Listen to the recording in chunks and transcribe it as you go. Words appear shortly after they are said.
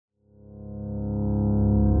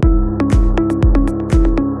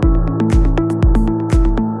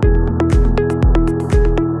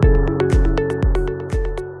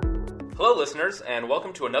listeners, and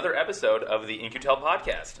welcome to another episode of the In-Q-Tel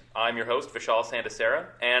podcast. I'm your host, Vishal Sandasera,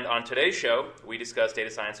 and on today's show, we discuss data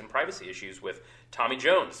science and privacy issues with Tommy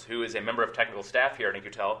Jones, who is a member of technical staff here at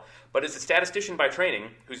In-Q-Tel, but is a statistician by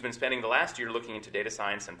training who's been spending the last year looking into data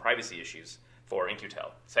science and privacy issues for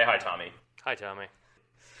In-Q-Tel. Say hi, Tommy. Hi, Tommy.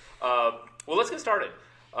 Well, let's get started.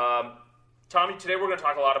 Tommy, today we're going to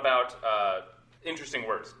talk a lot about interesting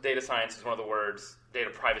words. Data science is one of the words. Data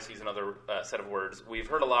privacy is another set of words. We've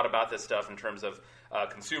heard a lot about this stuff in terms of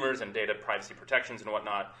consumers and data privacy protections and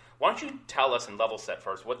whatnot. Why don't you tell us and level set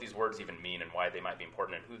first what these words even mean and why they might be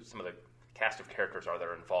important and who some of the cast of characters are that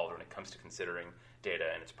are involved when it comes to considering data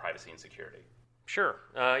and its privacy and security? Sure.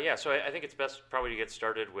 So I think it's best probably to get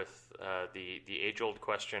started with the age-old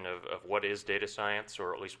question of what is data science,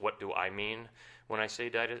 or at least what do I mean when I say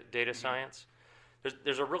data science.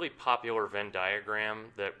 There's a really popular Venn diagram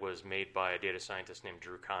that was made by a data scientist named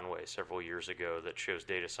Drew Conway several years ago that shows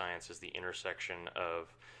data science as the intersection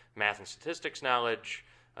of math and statistics knowledge,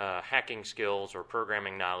 hacking skills or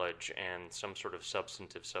programming knowledge, and some sort of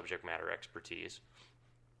substantive subject matter expertise.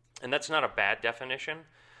 And that's not a bad definition,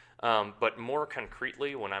 but more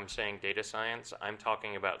concretely, when I'm saying data science, I'm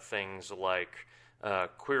talking about things like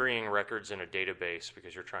querying records in a database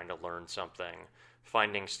because you're trying to learn something,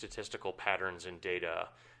 finding statistical patterns in data,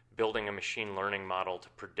 building a machine learning model to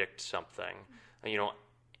predict something.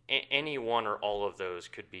 Any one or all of those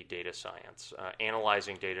could be data science.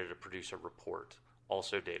 Analyzing data to produce a report,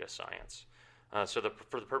 also data science. For the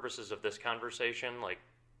purposes of this conversation,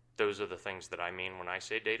 those are the things that I mean when I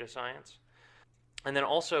say data science. And then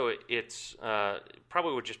also, it's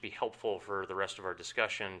probably would just be helpful for the rest of our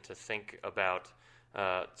discussion to think about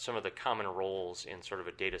some of the common roles in sort of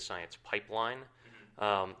a data science pipeline,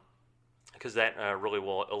 because that really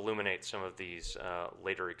will illuminate some of these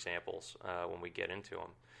later examples when we get into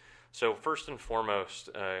them. So first and foremost,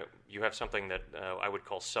 you have something that I would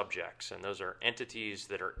call subjects, and those are entities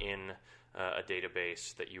that are in a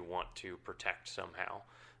database that you want to protect somehow.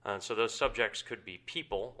 So those subjects could be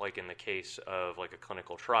people, like in the case of a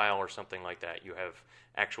clinical trial or something like that. You have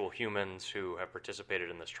actual humans who have participated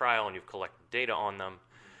in this trial and you've collected data on them.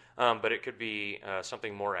 But it could be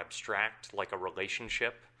something more abstract, like a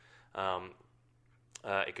relationship.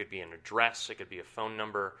 It could be an address. It could be a phone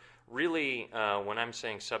number. Really, when I'm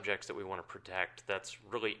saying subjects that we want to protect, that's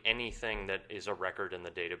really anything that is a record in the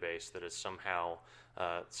database that is somehow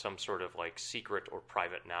some sort of secret or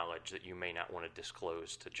private knowledge that you may not want to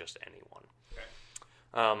disclose to just anyone.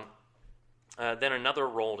 Okay. Then another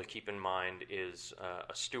role to keep in mind is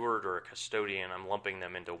a steward or a custodian. I'm lumping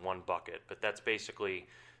them into one bucket, but that's basically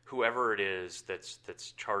whoever it is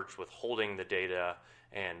that's charged with holding the data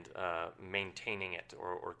and maintaining it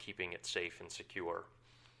or keeping it safe and secure.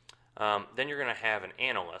 Then you're going to have an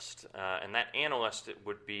analyst, and that analyst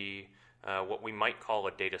would be what we might call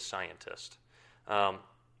a data scientist.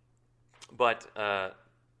 But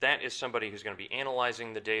that is somebody who's going to be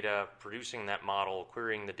analyzing the data, producing that model,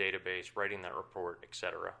 querying the database, writing that report,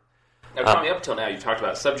 etc. Now, Tommy, up until now, you've talked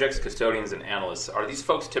about subjects, custodians, and analysts. Are these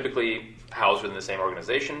folks typically housed within the same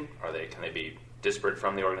organization? Can they be disparate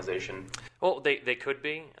from the organization? Well, they could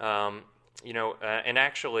be. And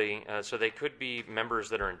actually, so they could be members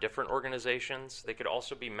that are in different organizations. They could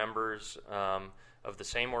also be members of the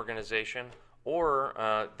same organization,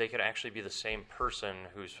 or they could actually be the same person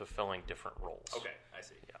who's fulfilling different roles. Okay, I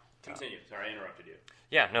see. Yeah. Continue. Sorry, I interrupted you.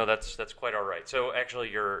 Yeah, no, that's quite all right. So actually,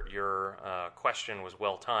 your question was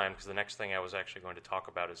well timed, because the next thing I was actually going to talk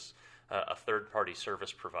about is a third-party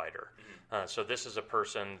service provider. Mm-hmm. So this is a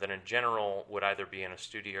person that in general would either be in a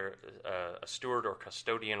steward or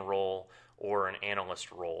custodian role or an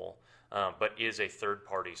analyst role, but is a third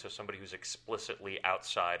party, so somebody who's explicitly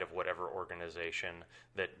outside of whatever organization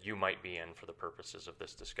that you might be in for the purposes of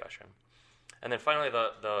this discussion. And then finally,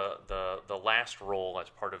 the last role as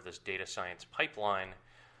part of this data science pipeline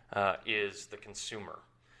is the consumer.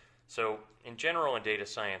 So in general in data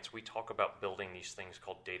science, we talk about building these things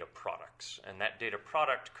called data products. And that data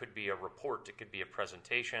product could be a report, it could be a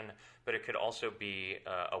presentation, but it could also be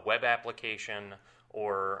a web application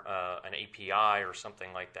or an API or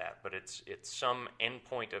something like that. But it's some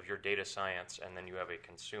endpoint of your data science, and then you have a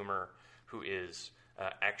consumer who is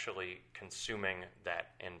actually consuming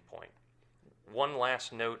that endpoint. One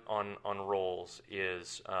last note on roles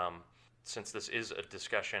is, since this is a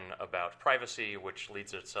discussion about privacy, which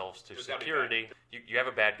leads itself to security, you have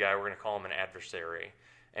a bad guy, we're going to call him an adversary.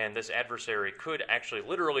 And this adversary could actually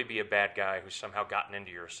literally be a bad guy who's somehow gotten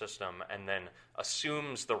into your system and then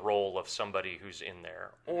assumes the role of somebody who's in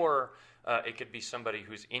there. Or it could be somebody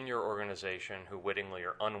who's in your organization who wittingly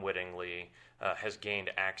or unwittingly has gained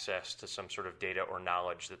access to some sort of data or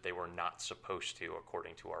knowledge that they were not supposed to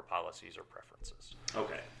according to our policies or preferences.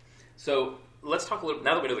 Okay. So let's talk a little,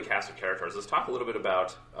 now that we know the cast of characters, let's talk a little bit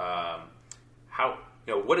about how,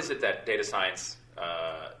 what is it that data science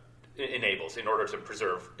enables in order to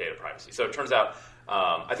preserve data privacy. So it turns out,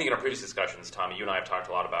 I think in our previous discussions, Tommy, you and I have talked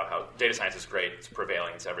a lot about how data science is great, it's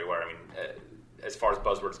prevailing, it's everywhere. I mean, as far as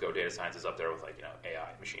buzzwords go, data science is up there with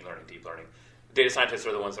AI, machine learning, deep learning. Data scientists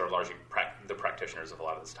are the ones that are largely the practitioners of a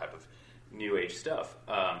lot of this type of new age stuff.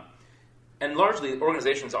 And largely,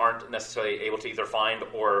 organizations aren't necessarily able to either find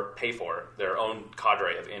or pay for their own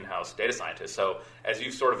cadre of in-house data scientists. So, as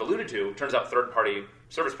you've sort of alluded to, it turns out third-party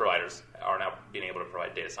service providers are now being able to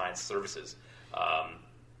provide data science services.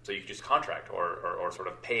 So you can just contract or sort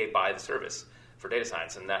of pay by the service for data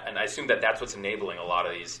science. And I assume that that's what's enabling a lot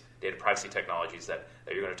of these data privacy technologies that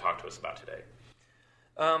you're going to talk to us about today.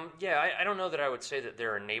 I don't know that I would say that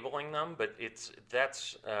they're enabling them, but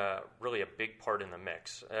that's really a big part in the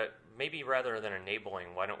mix. Maybe rather than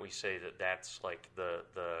enabling, why don't we say that that's like the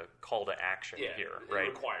call to action here, right? It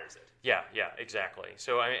requires it. Yeah, exactly.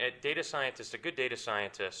 So a data scientist, a good data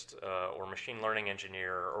scientist or machine learning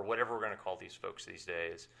engineer or whatever we're going to call these folks these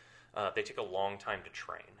days, they take a long time to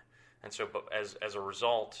train. And so as a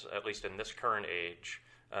result, at least in this current age,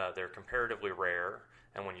 they're comparatively rare.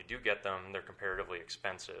 And when you do get them, they're comparatively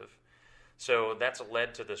expensive. So that's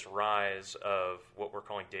led to this rise of what we're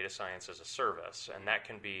calling data science as a service. And that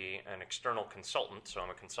can be an external consultant. So I'm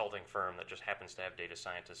a consulting firm that just happens to have data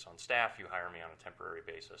scientists on staff. You hire me on a temporary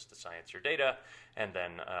basis to science your data, and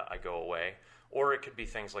then I go away. Or it could be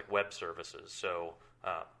things like web services. So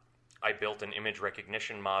I built an image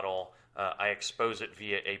recognition model. I expose it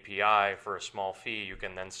via API for a small fee. You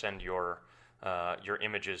can then send your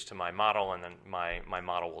images to my model, and then my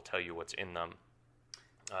model will tell you what's in them,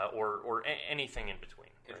 or anything in between.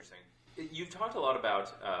 Interesting. Right? You've talked a lot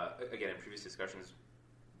about, again, in previous discussions,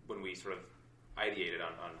 when we sort of ideated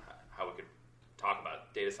on how we could talk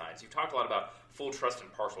about data science, you've talked a lot about full trust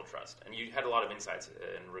and partial trust, and you had a lot of insights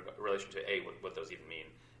in relation to, A, what those even mean,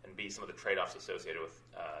 and B, some of the trade-offs associated with,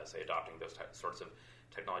 say, adopting those sorts of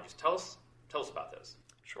technologies. Tell us about those.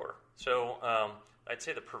 Sure. So I'd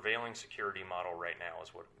say the prevailing security model right now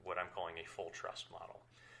is what I'm calling a full trust model.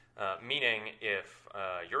 Meaning if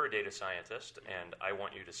you're a data scientist and I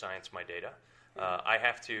want you to science my data, I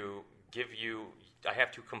have to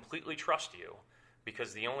completely trust you,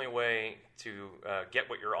 because the only way to get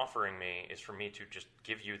what you're offering me is for me to just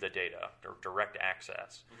give you the data, or direct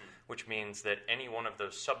access, which means that any one of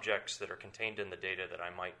those subjects that are contained in the data that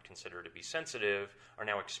I might consider to be sensitive are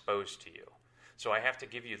now exposed to you. So I have to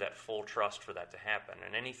give you that full trust for that to happen.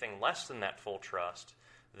 And anything less than that full trust,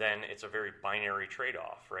 then it's a very binary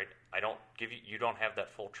trade-off, right? You don't have that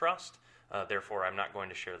full trust, therefore I'm not going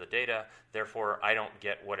to share the data, therefore I don't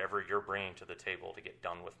get whatever you're bringing to the table to get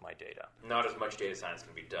done with my data. Not as much data science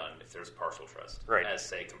can be done if there's partial trust, right, as,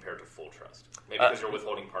 say, compared to full trust. Maybe because you're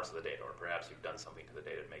withholding parts of the data, or perhaps you've done something to the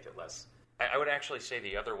data to make it less. I would actually say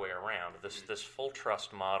the other way around. This full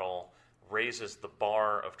trust model raises the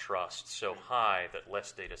bar of trust so high that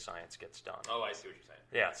less data science gets done. Oh, I see what you're saying.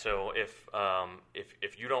 Yeah, so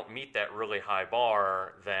if you don't meet that really high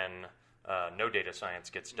bar, then no data science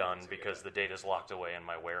gets done because the data's locked away in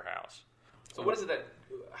my warehouse. So what is it that,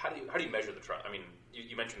 how do you measure the trust? I mean,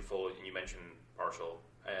 you mentioned full and you mentioned partial.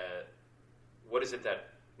 What is it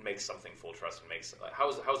that makes something full trust and makes, how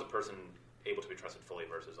is a person able to be trusted fully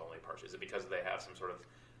versus only partial? Is it because they have some sort of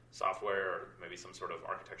software or maybe some sort of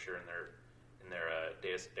architecture in their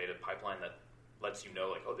data pipeline that lets you know,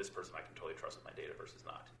 like, oh, this person I can totally trust with my data versus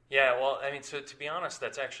not? Yeah, well, I mean, so to be honest,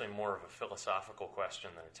 that's actually more of a philosophical question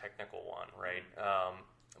than a technical one, right?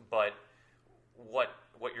 But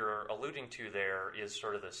what you're alluding to there is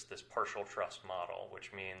sort of this partial trust model,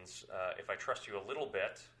 which means if I trust you a little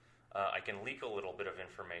bit, I can leak a little bit of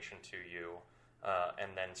information to you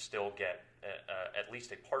and then still get at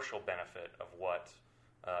least a partial benefit of what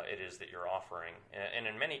it is that you're offering. And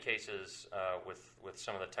in many cases, with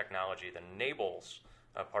some of the technology that enables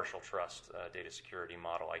a partial trust data security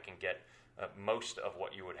model, I can get most of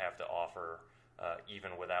what you would have to offer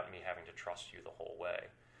even without me having to trust you the whole way.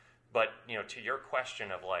 But to your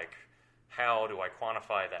question of like, how do I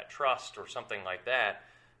quantify that trust or something like that,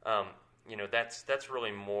 that's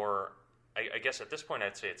really more, I guess at this point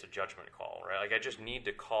I'd say it's a judgment call, right? Like I just need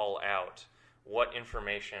to call out what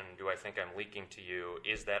information do I think I'm leaking to you?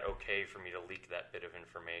 Is that okay for me to leak that bit of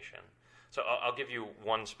information? So I'll give you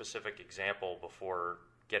one specific example before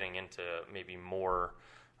getting into maybe more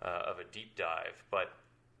of a deep dive. But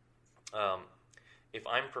if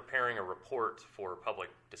I'm preparing a report for public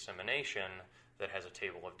dissemination that has a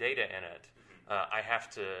table of data in it, I have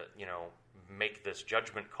to, make this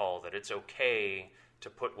judgment call that it's okay to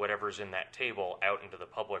put whatever's in that table out into the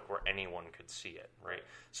public where anyone could see it, right?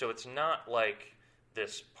 So it's not like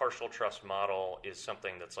this partial trust model is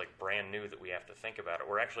something that's like brand new that we have to think about it.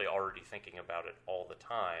 We're actually already thinking about it all the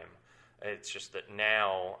time. It's just that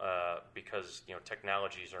now, because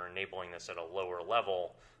technologies are enabling this at a lower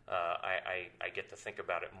level, I get to think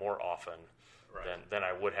about it more often than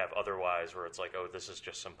I would have otherwise, where it's like, oh, this is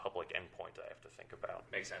just some public endpoint I have to think about.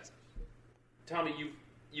 Makes sense. Tommy,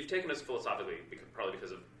 you've taken us philosophically, probably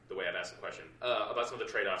because of the way I've asked the question, about some of the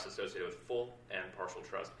trade-offs associated with full and partial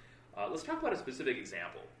trust. Let's talk about a specific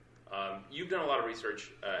example. You've done a lot of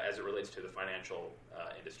research as it relates to the financial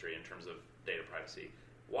industry in terms of data privacy.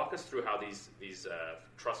 Walk us through how these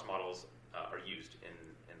trust models are used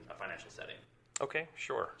in a financial setting. Okay,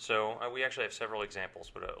 sure. So we actually have several examples,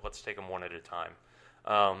 but let's take them one at a time.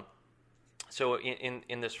 So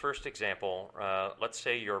in this first example, let's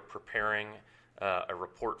say you're preparing a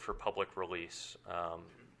report for public release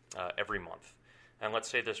every month. And let's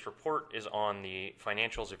say this report is on the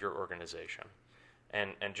financials of your organization.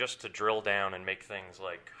 And just to drill down and make things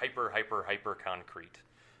like hyper concrete,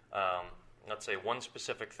 let's say one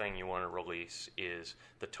specific thing you want to release is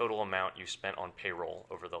the total amount you spent on payroll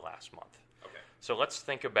over the last month. Okay. So let's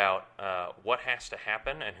think about what has to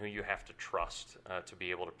happen and who you have to trust to be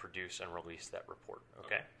able to produce and release that report.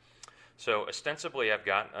 Okay. So ostensibly, I've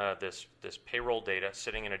got this payroll data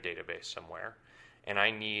sitting in a database somewhere, and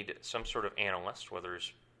I need some sort of analyst, whether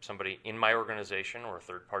it's somebody in my organization or a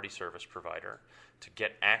third-party service provider, to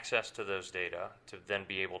get access to those data to then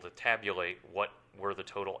be able to tabulate what were the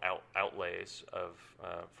total outlays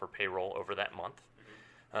for payroll over that month.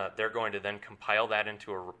 They're going to then compile that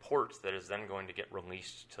into a report that is then going to get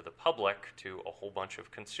released to the public, to a whole bunch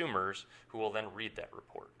of consumers who will then read that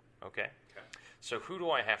report. Okay? So who do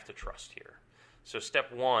I have to trust here? So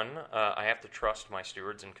step one, I have to trust my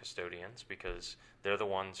stewards and custodians because they're the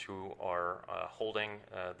ones who are holding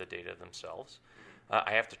the data themselves.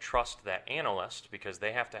 I have to trust that analyst because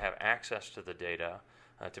they have to have access to the data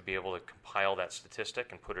to be able to compile that statistic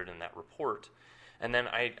and put it in that report. And then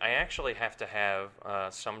I actually have to have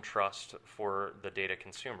some trust for the data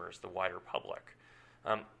consumers, the wider public.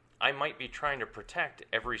 I might be trying to protect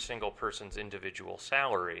every single person's individual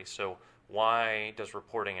salary, so why does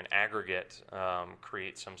reporting an aggregate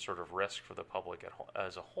create some sort of risk for the public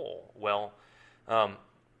as a whole? Well,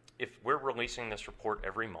 if we're releasing this report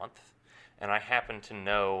every month, and I happen to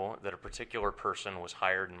know that a particular person was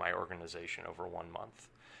hired in my organization over 1 month,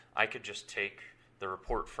 I could just take the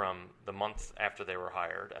report from the month after they were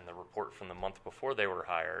hired and the report from the month before they were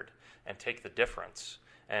hired and take the difference.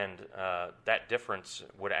 And that difference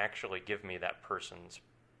would actually give me that person's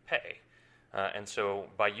pay. And so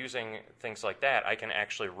by using things like that, I can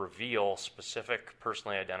actually reveal specific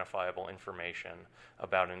personally identifiable information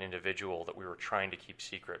about an individual that we were trying to keep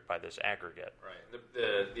secret by this aggregate. Right.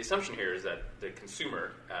 The assumption here is that the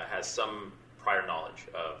consumer has some prior knowledge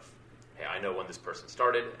of, hey, I know when this person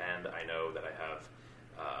started, and I know that I have,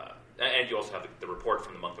 and you also have the report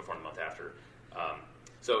from the month before and the month after.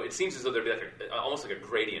 So it seems as though there'd be almost like a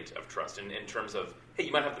gradient of trust in terms of, hey,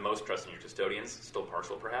 you might have the most trust in your custodians, still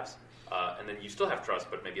partial perhaps, and then you still have trust,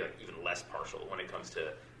 but maybe like even less partial when it comes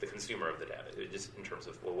to the consumer of the data, just in terms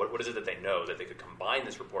of, well, what is it that they know that they could combine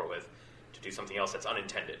this report with to do something else that's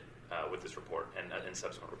unintended with this report and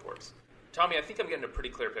subsequent reports. Tommy, I think I'm getting a pretty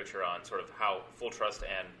clear picture on sort of how full trust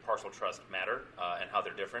and partial trust matter and how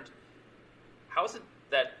they're different. How is it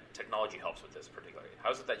that technology helps with this particularly?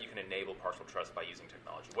 How is it that you can enable partial trust by using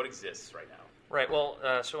technology? What exists right now? Right. Well,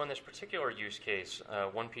 so in this particular use case,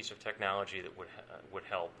 one piece of technology that would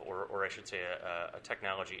help, or I should say a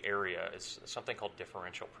technology area, is something called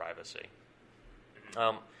differential privacy.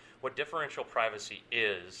 Mm-hmm. What differential privacy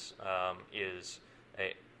is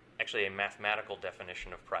actually a mathematical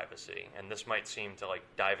definition of privacy, and this might seem to like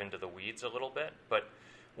dive into the weeds a little bit, but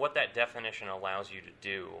what that definition allows you to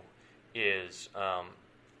do is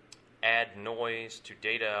add noise to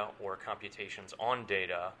data or computations on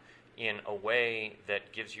data in a way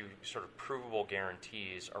that gives you sort of provable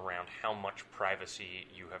guarantees around how much privacy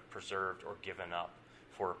you have preserved or given up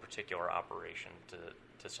for a particular operation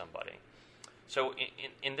to somebody. So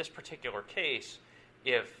in this particular case,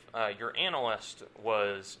 if your analyst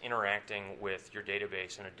was interacting with your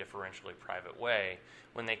database in a differentially private way,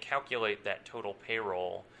 when they calculate that total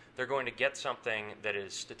payroll, they're going to get something that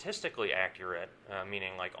is statistically accurate,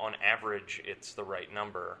 meaning like on average it's the right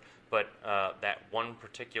number, but that one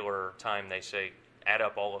particular time they say add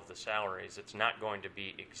up all of the salaries, it's not going to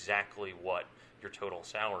be exactly what your total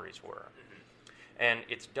salaries were. And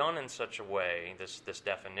it's done in such a way, this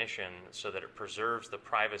definition, so that it preserves the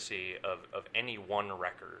privacy of any one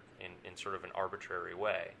record in sort of an arbitrary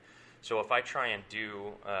way. So if I try and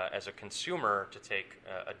do, as a consumer, to take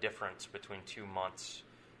a difference between 2 months'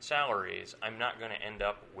 salaries, I'm not going to end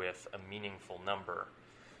up with a meaningful number.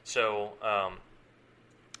 So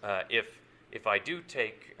if I do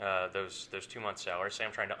take those 2 months' salaries, say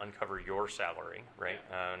I'm trying to uncover your salary, right?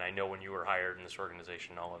 And I know when you were hired in this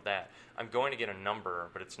organization and all of that, I'm going to get a number,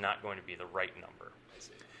 but it's not going to be the right number. I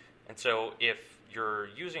see. And so if you're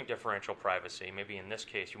using differential privacy, maybe in this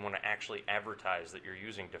case you want to actually advertise that you're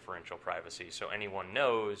using differential privacy so anyone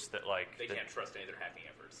knows that they can't trust any of their hacking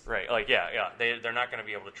efforts. Right, they're not going to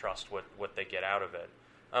be able to trust what they get out of it.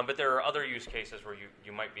 But there are other use cases where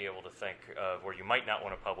you might be able to think of where you might not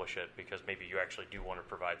want to publish it because maybe you actually do want to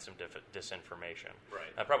provide some disinformation.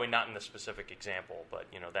 Right. Probably not in the specific example, but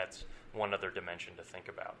that's one other dimension to think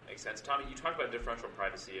about. Makes sense. Tommy, you talked about differential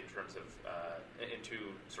privacy in terms of in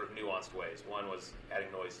two sort of nuanced ways. One was adding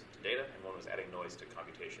noise to data, and one was adding noise to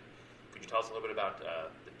computation. Could you tell us a little bit about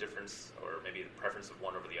the difference or maybe the preference of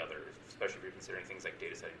one over the other, especially if you're considering things like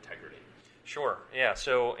data set integrity? Sure. Yeah.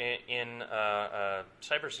 So in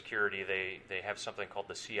cybersecurity, they have something called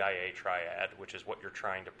the CIA triad, which is what you're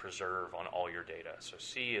trying to preserve on all your data. So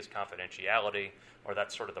C is confidentiality, or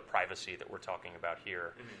that's sort of the privacy that we're talking about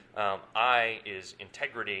here. Mm-hmm. I is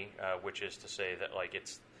integrity, which is to say that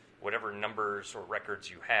it's whatever numbers or records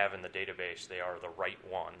you have in the database, they are the right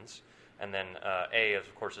ones. And then A,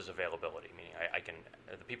 of course, is availability, meaning I can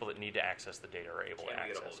the people that need to access the data are able to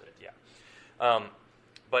access it. Yeah.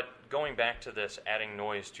 But going back to this, adding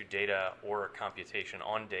noise to data or a computation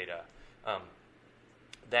on data,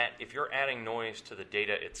 that if you're adding noise to the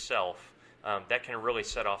data itself, that can really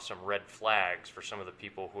set off some red flags for some of the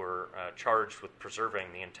people who are charged with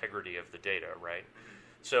preserving the integrity of the data, right?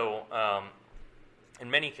 So in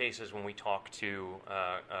many cases, when we talk to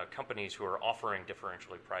companies who are offering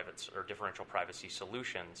differential privacy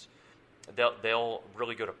solutions, they'll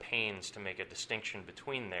really go to pains to make a distinction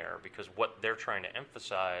between there, because what they're trying to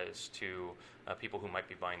emphasize to people who might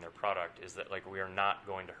be buying their product is that we are not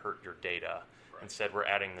going to hurt your data. Right. Instead, we're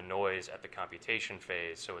adding the noise at the computation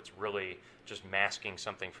phase, so it's really just masking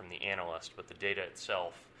something from the analyst, but the data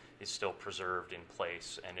itself is still preserved in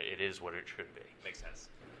place, and it is what it should be. Makes sense.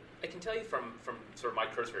 I can tell you from sort of my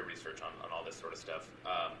cursory research on all this sort of stuff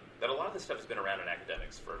that a lot of this stuff has been around in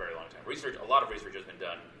academics for a very long time. A lot of research has been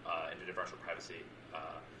done into differential privacy.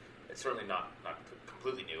 It's certainly not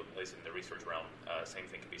completely new, at least in the research realm. Same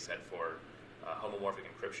thing can be said for homomorphic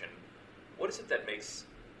encryption. What is it that makes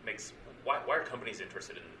why are companies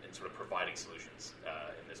interested in sort of providing solutions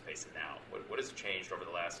in this space now? What has changed over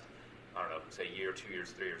the last, I don't know, say a year, 2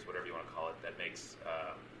 years, 3 years, whatever you want to call it, that makes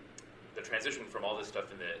the transition from all this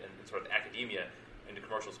stuff in sort of academia into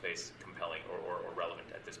commercial space compelling or relevant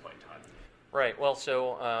at this point in time? Right. Well,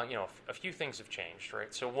 so a few things have changed,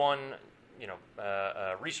 right? So one,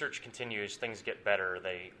 research continues, things get better,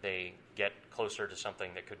 they get closer to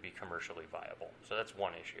something that could be commercially viable. So that's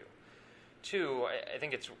one issue. Two, I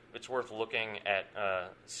think it's worth looking at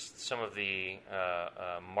some of the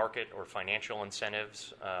market or financial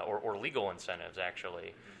incentives or legal incentives,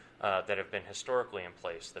 actually, that have been historically in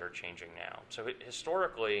place that are changing now. So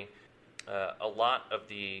historically, a lot of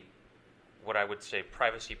the, what I would say,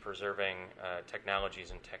 privacy-preserving technologies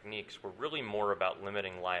and techniques were really more about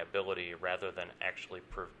limiting liability rather than actually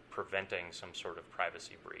preventing some sort of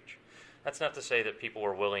privacy breach. That's not to say that people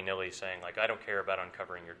were willy-nilly saying, I don't care about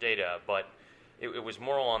uncovering your data, but it was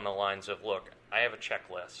more along the lines of, look, I have a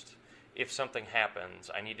checklist. If something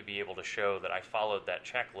happens, I need to be able to show that I followed that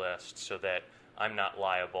checklist so that I'm not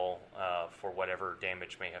liable for whatever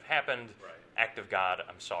damage may have happened. Right. Act of God,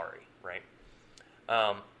 I'm sorry, right?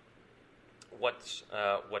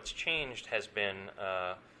 What's changed has been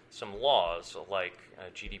some laws like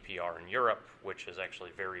GDPR in Europe, which is actually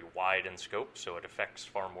very wide in scope, so it affects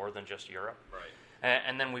far more than just Europe. Right.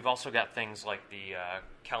 And then we've also got things like the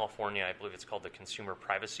California, I believe it's called the Consumer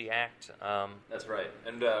Privacy Act. That's right.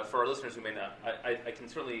 And for our listeners who may not, I can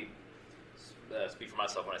certainly speak for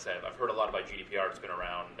myself when I say I've heard a lot about GDPR. It's been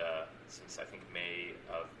around since, I think, May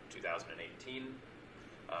of 2018.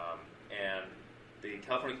 And the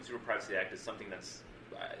California Consumer Privacy Act is something that's,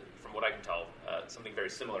 from what I can tell, something very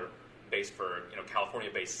similar, based for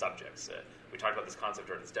California-based subjects. We talked about this concept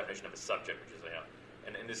or this definition of a subject, which is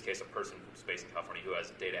and in this case, a person who's based in California who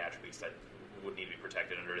has data attributes that would need to be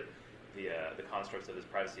protected under the constructs of this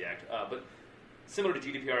Privacy Act. But similar to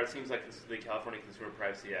GDPR, it seems like the California Consumer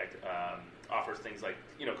Privacy Act offers things like,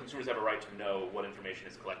 consumers have a right to know what information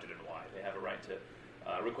is collected and why. They have a right to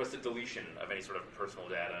request a deletion of any sort of personal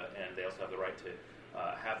data, and they also have the right to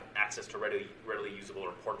have access to readily usable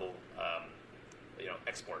or portable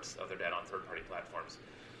exports of their data on third-party platforms.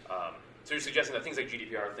 So you're suggesting that things like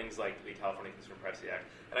GDPR, things like the California Consumer Privacy Act,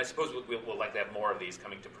 and I suppose we'll likely have more of these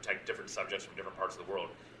coming to protect different subjects from different parts of the world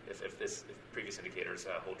if previous indicators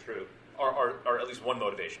hold true, are at least one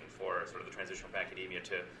motivation for sort of the transition from academia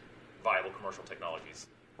to viable commercial technologies.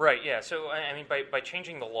 Right, yeah. So, I mean, by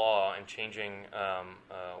changing the law and changing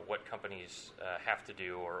what companies have to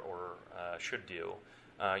do or should do,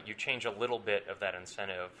 you change a little bit of that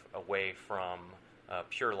incentive away from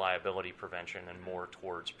pure liability prevention and more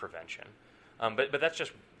towards prevention. But that's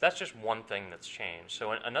just one thing that's changed.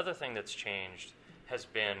 So another thing that's changed has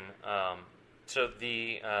been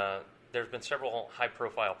there's been several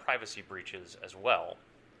high-profile privacy breaches as well.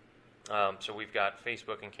 So we've got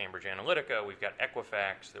Facebook and Cambridge Analytica, we've got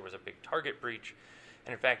Equifax, there was a big Target breach,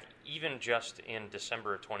 and in fact, even just in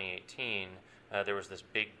December of 2018, there was this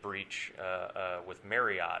big breach with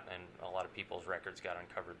Marriott, and a lot of people's records got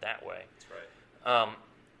uncovered that way. That's right.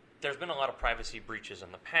 There's been a lot of privacy breaches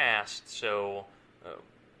in the past, so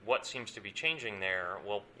what seems to be changing there?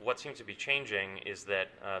 Well, what seems to be changing is that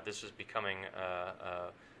this is becoming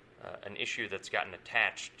an issue that's gotten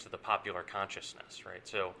attached to the popular consciousness, right?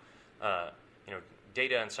 So,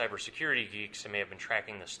 data and cybersecurity geeks may have been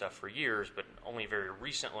tracking this stuff for years, but only very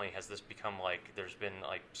recently has this become there's been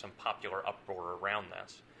some popular uproar around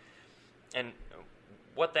this. And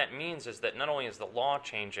what that means is that not only is the law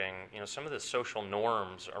changing, some of the social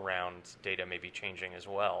norms around data may be changing as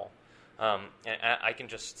well. And I can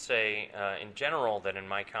just say in general that in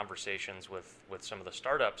my conversations with some of the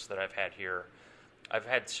startups that I've had here, I've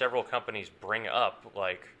had several companies bring up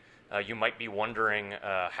you might be wondering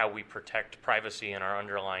how we protect privacy in our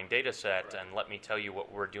underlying data set, right. And let me tell you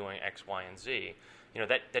what we're doing X, Y, and Z.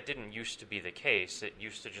 That didn't used to be the case. It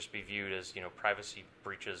used to just be viewed as, privacy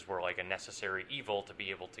breaches were like a necessary evil to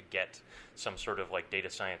be able to get some sort of data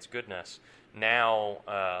science goodness.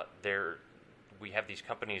 Now we have these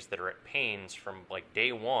companies that are at pains from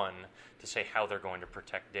day one to say how they're going to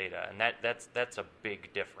protect data, and that's a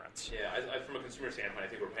big difference. Yeah, from a consumer standpoint, I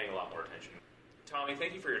think we're paying a lot more attention. Tommy,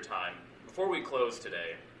 thank you for your time. Before we close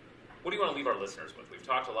today, what do you want to leave our listeners with? We've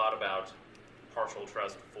talked a lot about partial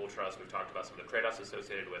trust, full trust. We've talked about some of the trade-offs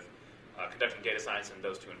associated with conducting data science in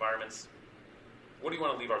those two environments. What do you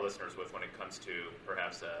want to leave our listeners with when it comes to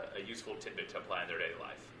perhaps a useful tidbit to apply in their daily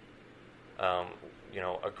life?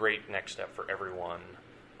 A great next step for everyone,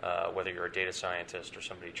 whether you're a data scientist or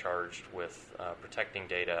somebody charged with protecting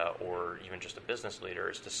data or even just a business leader,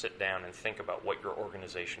 is to sit down and think about what your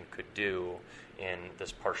organization could do in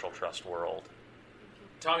this partial trust world.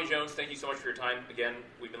 Tommy Jones, thank you so much for your time. Again,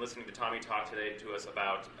 we've been listening to Tommy talk today to us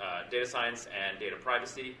about data science and data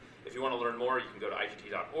privacy. If you want to learn more, you can go to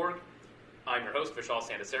IGT.org. I'm your host, Vishal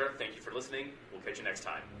Sandasera. Thank you for listening. We'll catch you next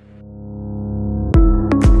time.